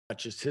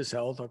just his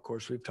health. Of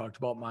course, we've talked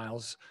about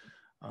Miles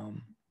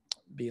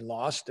being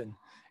lost, and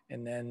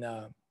then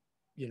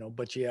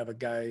but you have a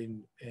guy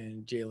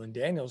in Jalon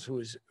Daniels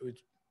who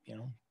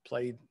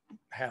played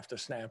half the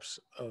snaps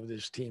of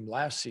this team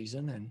last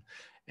season,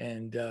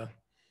 and I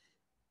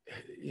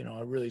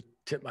really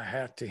tip my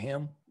hat to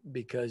him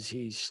because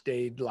he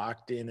stayed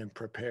locked in and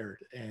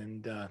prepared,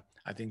 and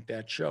I think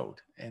that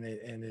showed, and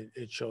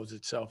it shows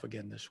itself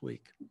again this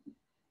week.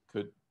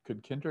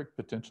 Could Kendrick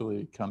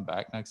potentially come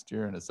back next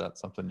year, and is that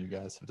something you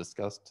guys have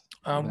discussed?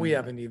 We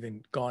haven't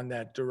even gone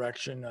that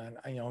direction.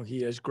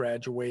 He has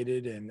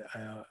graduated, and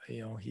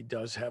he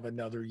does have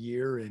another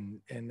year,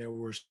 and there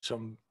were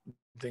some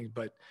things,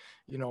 but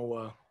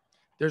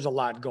there's a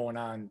lot going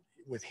on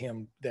with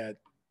him that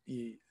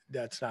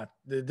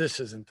this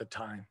isn't the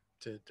time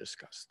to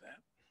discuss that.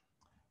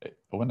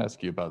 I want to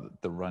ask you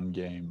about the run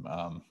game.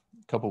 A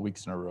couple of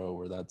weeks in a row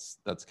where that's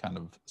kind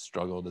of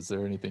struggled. Is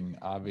there anything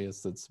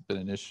obvious that's been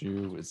an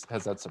issue?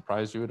 Has that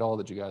surprised you at all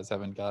that you guys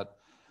haven't got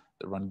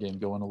the run game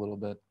going a little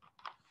bit?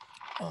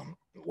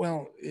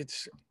 Well,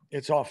 it's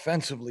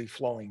offensively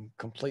flowing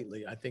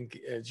completely. I think,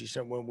 as you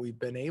said, when we've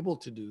been able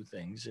to do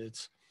things,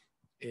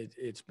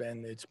 it's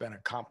been a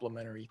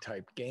complementary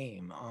type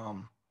game.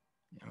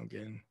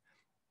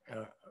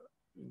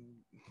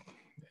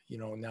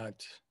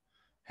 Not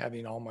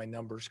having all my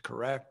numbers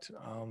correct,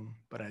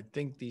 but I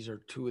think these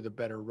are two of the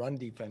better run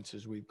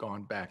defenses we've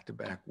gone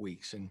back-to-back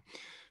weeks, and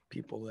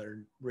people that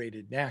are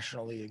rated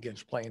nationally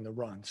against playing the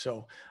run.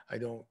 So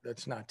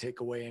let's not take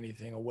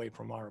anything away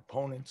from our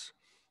opponents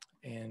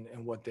and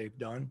what they've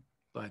done.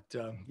 But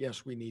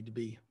yes, we need to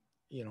be,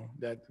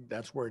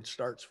 that's where it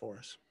starts for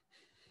us.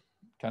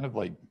 Kind of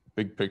like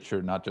big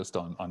picture, not just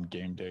on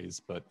game days,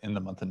 but in the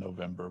month of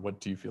November,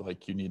 what do you feel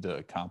like you need to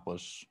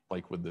accomplish,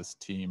 like with this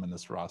team and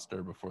this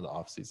roster before the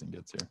offseason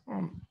gets here?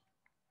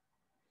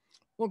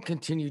 We'll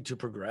continue to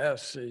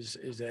progress is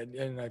that,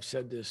 and I've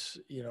said this,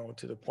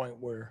 to the point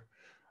where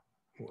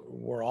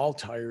we're all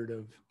tired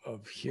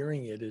of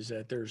hearing it, is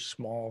that there's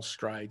small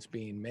strides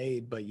being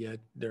made, but yet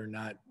they're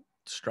not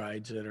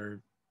strides that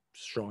are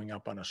showing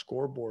up on a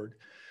scoreboard.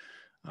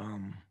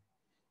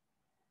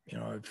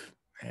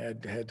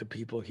 I've had the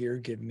people here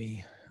give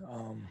me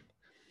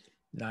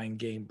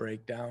 9-game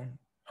breakdown.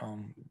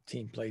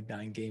 Team played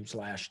 9 games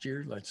last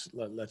year.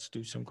 Let's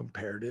do some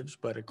comparatives,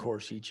 but of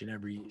course, each and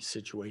every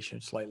situation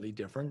is slightly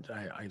different.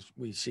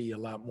 We see a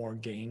lot more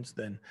gains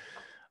than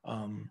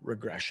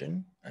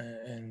regression,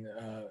 and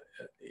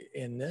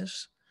in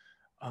this.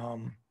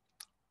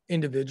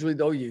 Individually,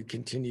 though, you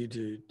continue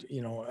to,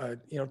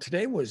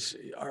 today was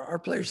our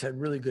players had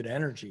really good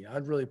energy.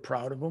 I'm really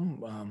proud of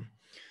them.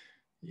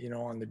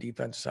 On the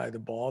defense side of the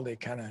ball, they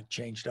kind of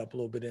changed up a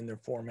little bit in their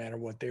format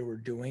of what they were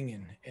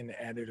doing, and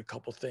added a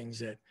couple things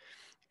that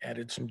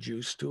added some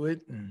juice to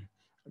it. And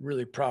I'm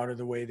really proud of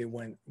the way they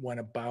went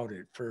about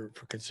it for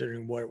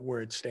considering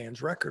where it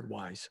stands record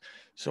wise.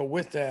 So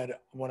with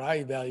that, what I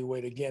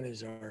evaluate again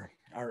is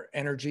our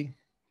energy,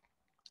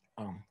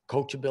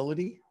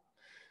 coachability,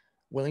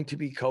 willing to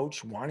be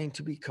coached, wanting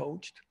to be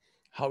coached,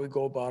 how we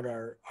go about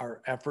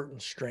our effort and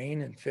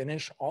strain and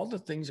finish. All the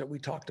things that we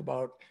talked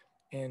about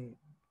in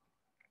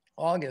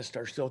August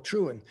are still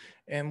true.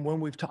 And when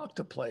we've talked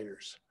to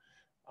players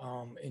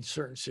in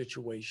certain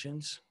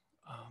situations,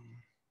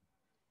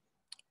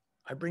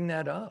 I bring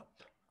that up.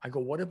 I go,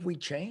 what have we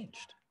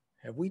changed?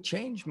 Have we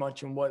changed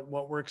much in what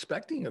we're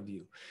expecting of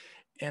you?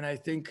 And I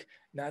think,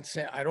 not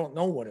saying I don't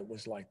know what it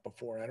was like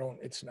before.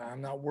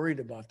 I'm not worried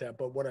about that.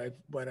 But what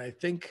I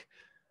think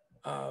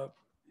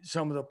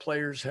some of the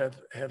players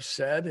have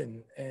said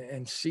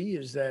and see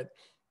is that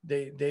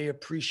they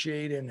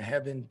appreciate and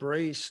have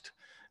embraced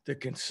the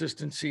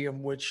consistency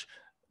in which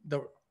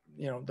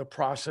the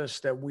process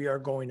that we are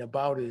going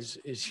about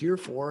is here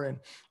for,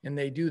 and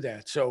they do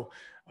that. So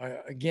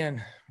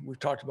again, we've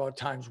talked about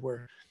times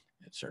where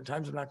at certain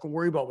times I'm not going to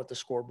worry about what the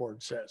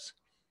scoreboard says.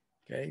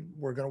 Okay.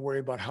 We're going to worry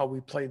about how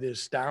we play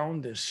this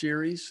down, this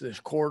series, this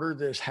quarter,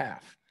 this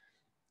half,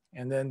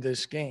 and then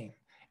this game.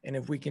 And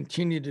if we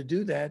continue to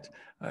do that,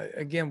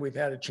 again, we've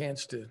had a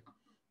chance to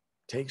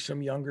take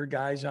some younger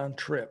guys on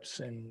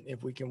trips, and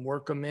if we can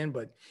work them in,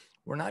 but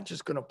we're not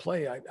just going to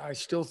play. I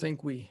still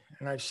think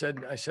I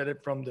said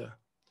it from the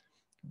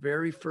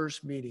very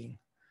first meeting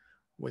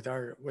with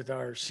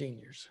our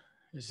seniors,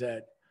 is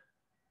that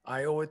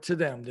I owe it to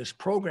them. This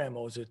program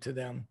owes it to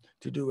them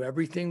to do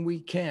everything we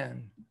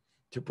can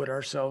to put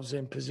ourselves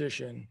in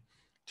position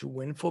to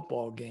win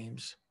football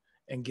games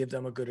and give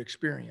them a good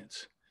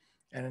experience.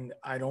 And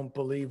I don't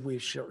believe we've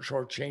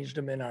shortchanged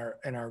them in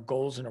our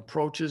goals and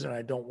approaches, and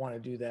I don't want to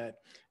do that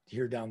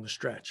here down the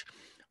stretch.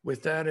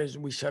 With that, as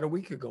we said a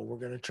week ago, we're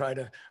going to try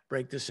to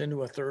break this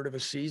into a third of a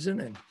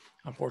season, and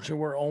unfortunately,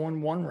 we're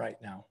 0-1 right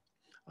now.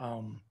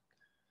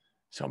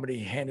 Somebody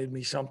handed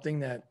me something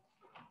that,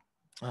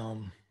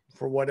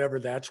 for whatever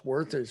that's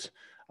worth, is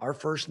our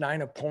first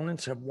 9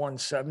 opponents have won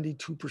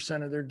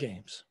 72% of their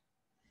games.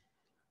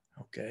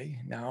 Okay,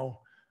 now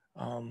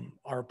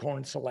our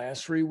opponents the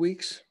last 3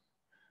 weeks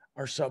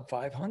are sub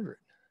 500.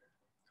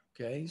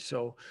 Okay.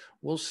 So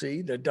we'll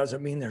see. That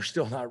doesn't mean they're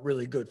still not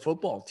really good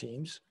football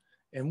teams.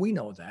 And we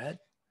know that.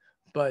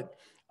 But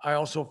I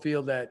also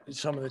feel that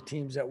some of the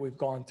teams that we've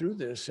gone through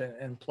this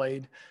and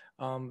played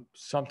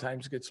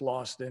sometimes gets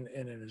lost in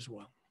it as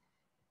well.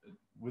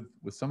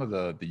 With some of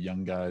the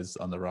young guys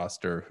on the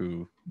roster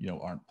who,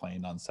 aren't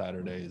playing on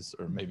Saturdays,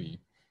 or maybe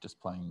just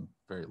playing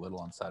very little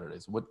on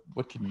Saturdays,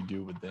 what can you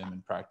do with them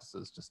in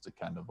practices just to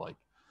kind of like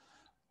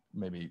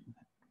maybe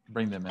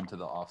bring them into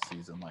the off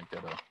season, like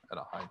at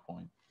a high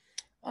point?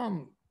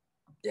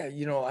 Yeah,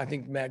 I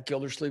think Matt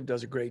Gildersleeve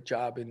does a great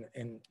job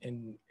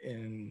in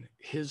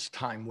his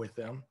time with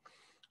them.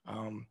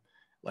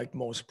 Like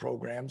most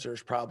programs,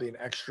 there's probably an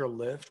extra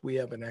lift. We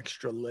have an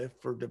extra lift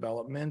for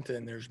development,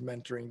 and there's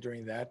mentoring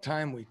during that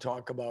time. We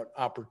talk about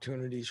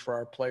opportunities for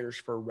our players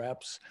for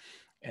reps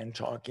and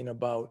talking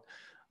about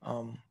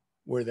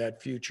where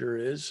that future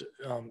is,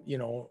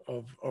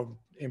 of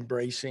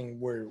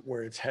embracing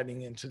where it's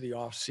heading into the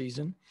off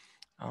season.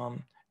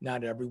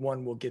 Not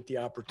everyone will get the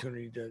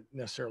opportunity to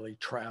necessarily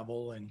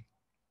travel and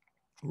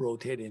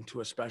rotate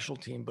into a special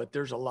team, but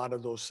there's a lot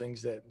of those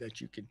things that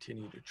you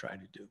continue to try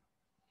to do.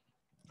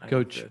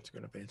 Coach, that's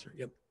going to answer.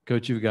 Yep.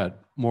 Coach, you've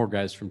got more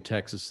guys from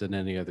Texas than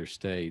any other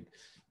state.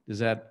 Does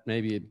that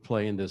maybe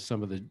play into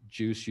some of the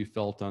juice you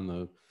felt on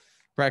the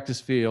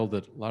practice field,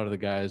 that a lot of the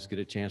guys get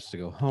a chance to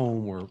go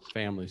home where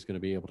family's going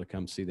to be able to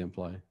come see them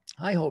play?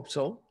 I hope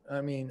so.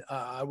 I mean,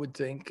 I would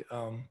think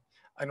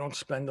I don't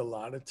spend a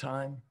lot of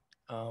time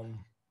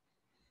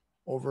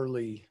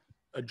overly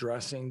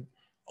addressing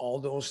all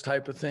those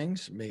type of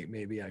things.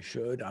 Maybe I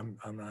should. I'm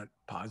not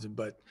positive,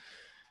 but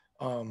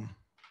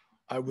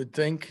I would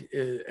think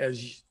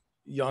as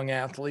young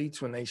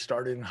athletes, when they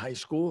started in high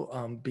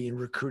school, being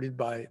recruited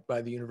by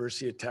the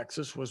University of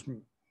Texas was,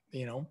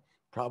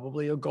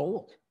 probably a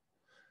goal.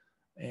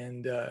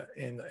 And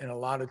a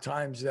lot of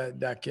times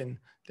that can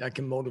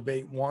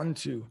motivate one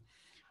to,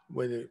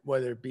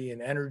 whether it be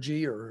in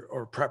energy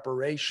or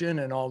preparation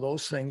and all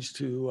those things,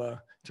 to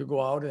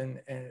go out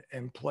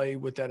and play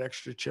with that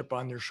extra chip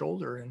on their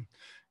shoulder.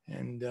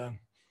 And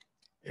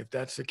if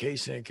that's the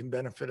case and it can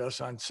benefit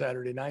us on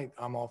Saturday night,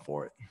 I'm all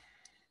for it.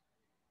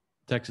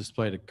 Texas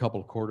played a couple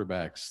of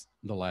quarterbacks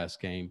the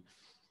last game.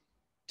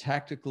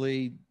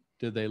 Tactically,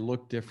 did they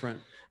look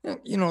different?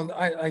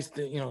 I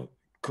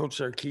Coach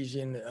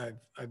Sarkisian,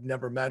 I've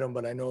never met him,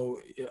 but I know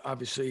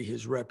obviously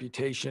his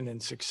reputation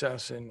and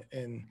success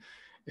in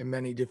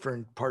many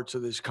different parts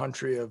of this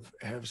country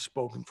have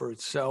spoken for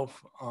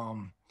itself.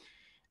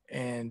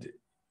 And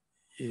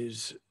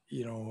his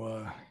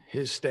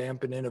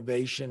stamp and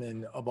innovation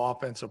and of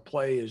offensive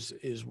play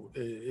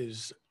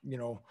is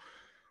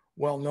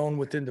well known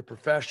within the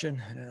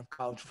profession and of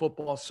college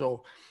football.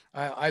 So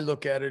I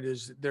look at it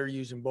as they're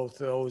using both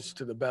those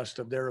to the best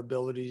of their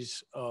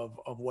abilities of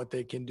what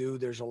they can do.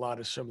 There's a lot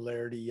of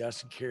similarity,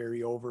 yes, and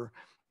carry over.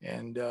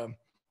 And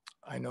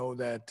I know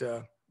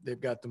that they've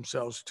got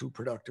themselves two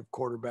productive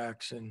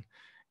quarterbacks,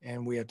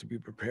 and we have to be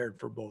prepared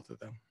for both of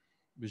them.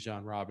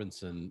 Bijan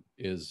Robinson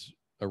is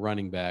a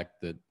running back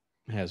that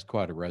has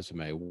quite a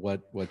resume.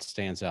 What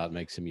stands out and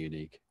makes him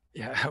unique?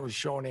 Yeah, I was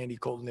showing Andy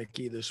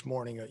Kolnicki this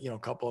morning, a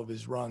couple of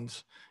his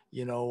runs,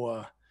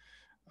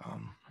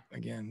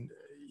 again,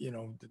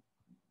 the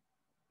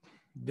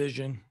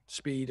vision,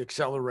 speed,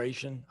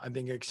 acceleration. I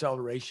think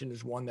acceleration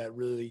is one that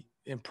really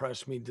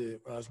impressed me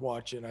I was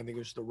watching. I think it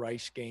was the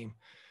Rice game,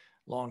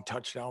 long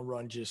touchdown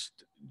run,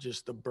 just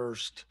the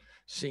burst,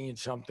 seeing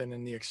something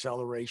in the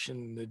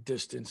acceleration, the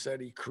distance that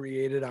he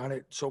created on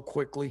it so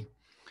quickly.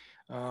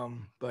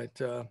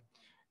 But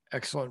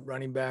excellent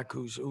running back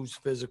who's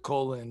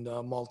physical and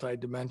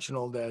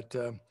multi-dimensional,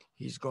 that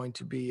he's going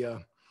to be I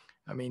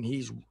think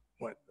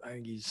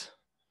he's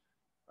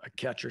a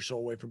catch or so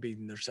away from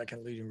being their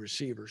second leading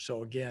receiver.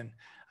 So again,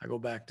 I go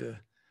back to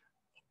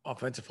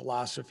offensive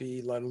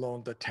philosophy, let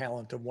alone the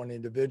talent of one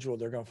individual.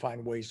 They're going to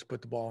find ways to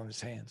put the ball in his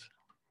hands.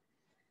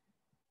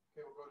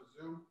 Okay, we'll go to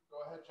Zoom.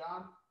 Go ahead,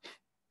 John.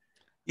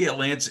 Yeah,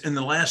 Lance, in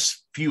the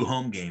last few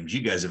home games,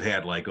 you guys have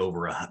had like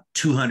over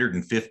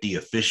 250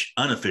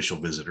 unofficial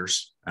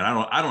visitors. And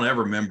I don't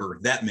ever remember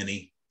that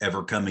many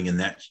ever coming in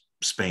that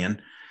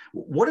span.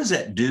 What does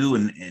that do?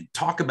 And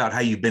talk about how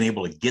you've been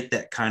able to get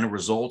that kind of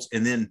results,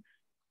 and then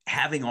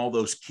having all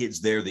those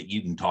kids there that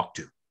you can talk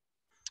to.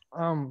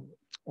 Well,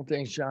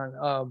 thanks,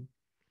 John.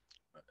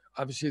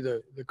 Obviously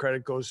the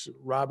credit goes to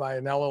Rob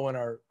Ianello and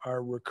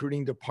our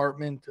recruiting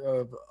department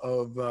of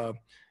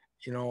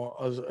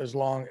as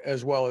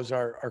well as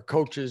our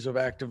coaches of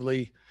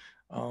actively,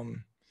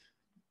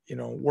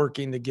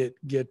 working to get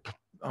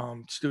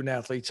student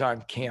athletes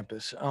on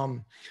campus.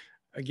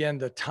 Again,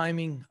 the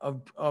timing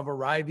of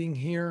arriving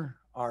here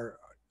are,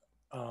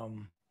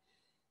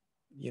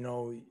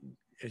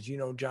 as you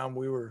know, John,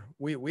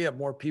 we have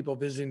more people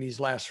visiting these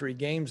last three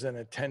games than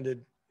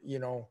attended,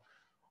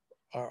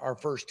 our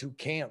first two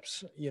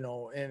camps,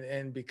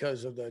 and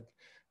because of the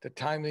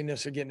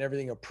timeliness of getting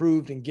everything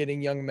approved and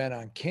getting young men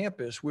on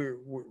campus,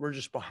 we're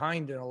just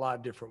behind in a lot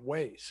of different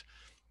ways.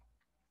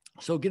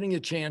 So getting a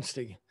chance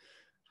to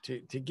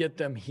get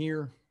them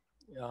here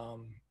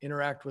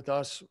interact with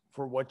us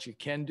for what you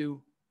can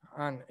do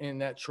in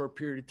that short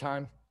period of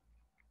time.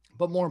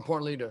 But more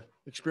importantly, to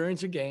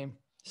experience a game,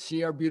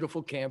 see our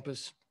beautiful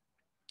campus,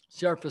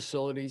 see our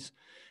facilities,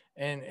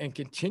 and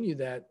continue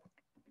that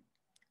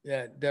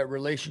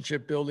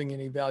relationship building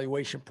and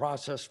evaluation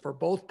process for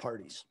both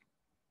parties.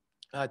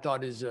 I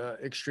thought is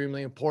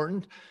extremely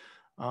important.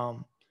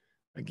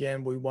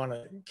 Again, we want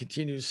to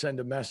continue to send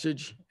a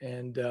message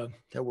and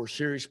that we're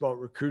serious about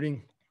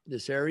recruiting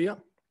this area.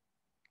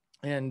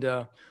 And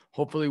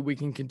hopefully we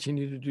can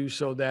continue to do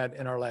so that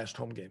in our last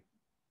home game.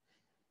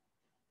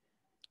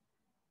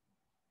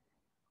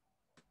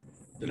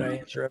 Did I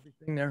answer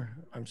everything there?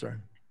 I'm sorry.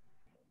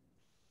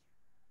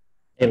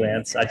 Hey,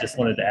 Lance, I just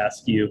wanted to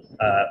ask you,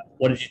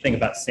 what did you think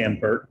about Sam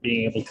Burt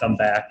being able to come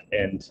back,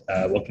 and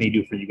what can he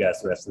do for you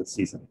guys the rest of the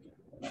season?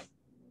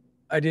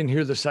 I didn't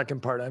hear the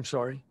second part. I'm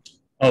sorry.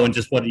 Oh, and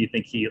just what do you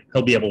think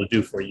he'll be able to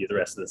do for you the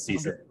rest of the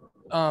season?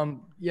 Okay.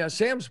 Yeah,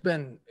 Sam's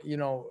been,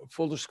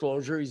 full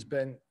disclosure, he's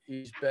been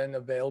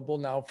available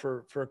now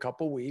for a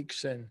couple of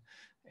weeks,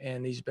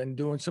 and he's been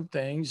doing some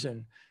things.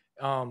 And,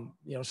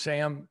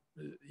 Sam,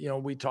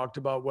 we talked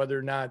about whether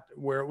or not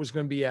where it was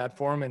going to be at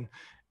for him. And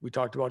we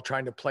talked about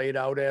trying to play it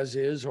out as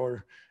is,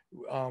 or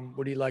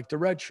would he like the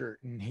red shirt?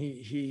 And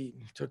he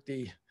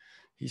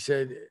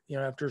said,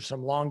 after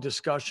some long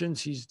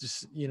discussions, he's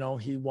just,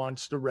 he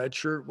wants the red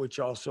shirt, which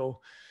also,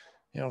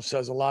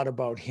 says a lot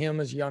about him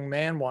as a young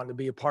man wanting to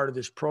be a part of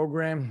this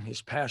program,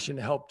 his passion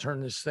to help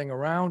turn this thing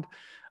around.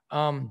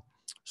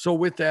 So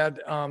with that,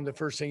 the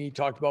first thing he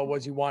talked about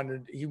was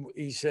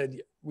he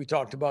said, we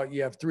talked about,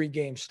 you have 3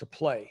 games to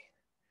play.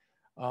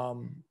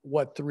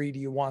 What 3 do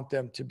you want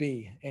them to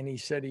be? And he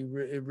said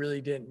it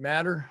really didn't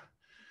matter,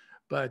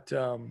 but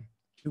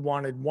he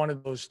wanted one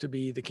of those to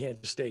be the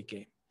Kansas State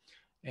game.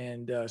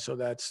 And so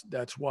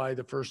that's why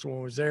the first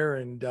one was there.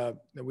 And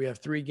we have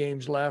 3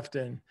 games left,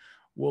 and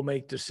we'll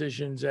make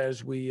decisions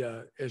as we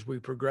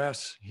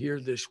progress here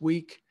this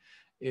week,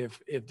 if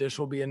this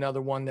will be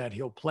another one that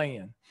he'll play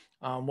in.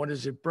 What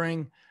does it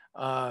bring?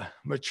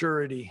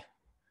 Maturity,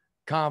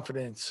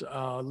 confidence,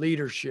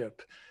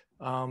 leadership.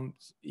 Some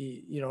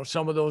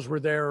of those were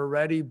there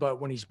already, but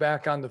when he's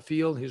back on the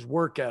field, his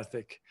work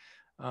ethic,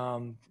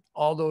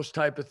 all those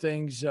type of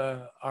things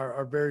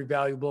are very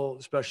valuable,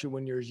 especially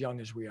when you're as young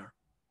as we are.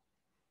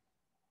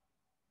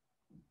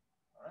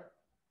 All right.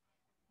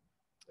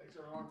 Thanks,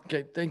 everyone.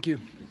 Okay, thank you.